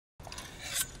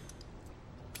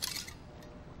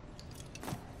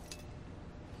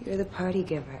You're the party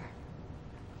giver.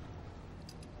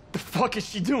 The fuck is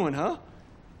she doing, huh?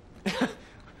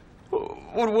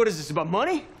 What is this, about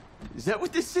money? Is that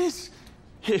what this is?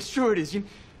 Yeah, sure it is. You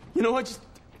know what? Just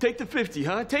take the 50,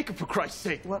 huh? Take it for Christ's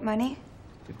sake. What money?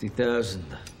 50,000.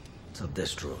 It's a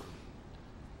distro.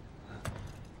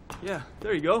 Yeah,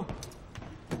 there you go.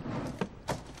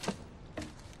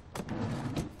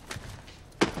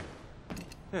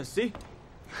 Yeah, see?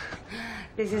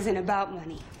 This isn't about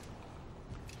money.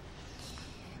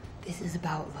 This is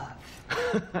about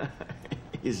love.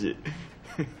 Is it?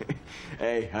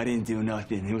 Hey, I didn't do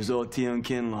nothing. It was all Tion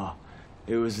Kinlaw.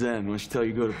 It was them. Why don't you tell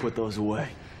your girl to put those away?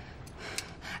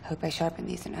 I hope I sharpened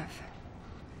these enough.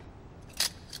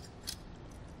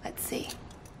 Let's see.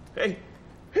 Hey,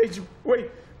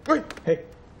 wait, hey.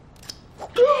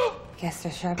 Guess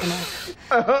they're sharp enough.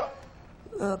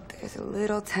 Look, there's a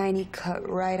little tiny cut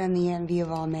right on the envy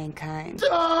of all mankind.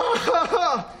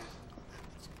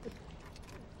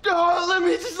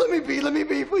 Let me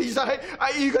be, please.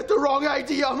 You got the wrong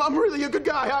idea. I'm really a good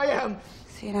guy. I am.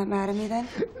 So you're not mad at me then?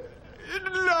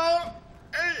 No.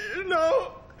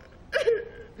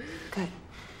 Good.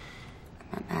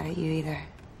 I'm not mad at you either.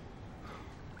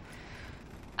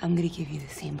 I'm gonna give you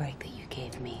the same break that you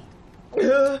gave me.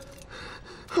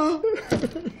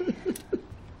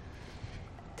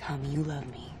 Tell me you love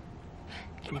me.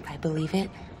 And if I believe it,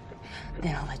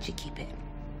 then I'll let you keep it.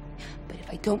 But if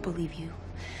I don't believe you,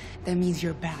 that means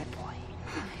you're a bad boy.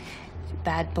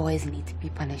 Bad boys need to be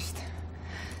punished.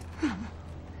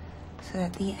 So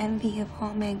that the envy of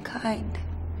all mankind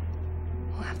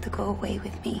will have to go away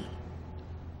with me.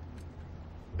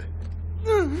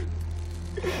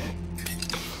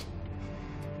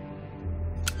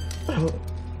 I love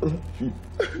you.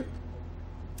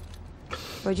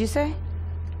 What'd you say?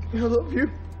 I love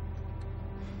you.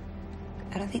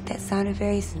 I don't think that sounded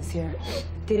very sincere.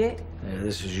 Did it? Yeah,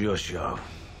 this is your show.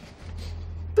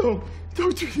 Don't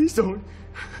do this, don't.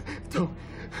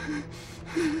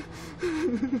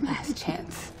 Last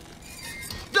chance.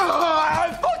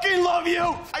 I fucking love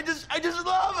you!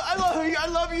 I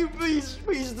love you, please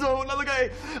don't. Now, look,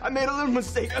 I made a little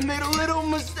mistake.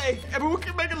 Everyone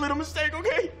can make a little mistake,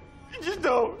 okay? Just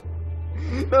don't.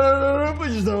 No,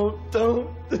 please don't.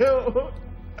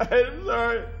 I'm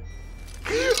sorry.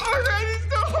 Already,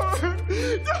 don't.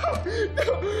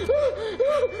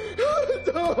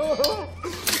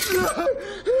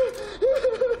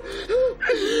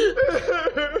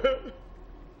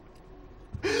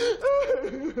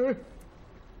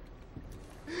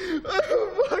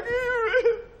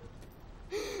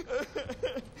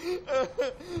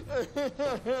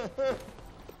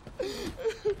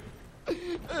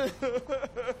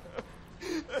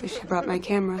 Wish I brought my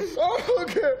camera.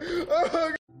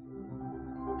 Okay.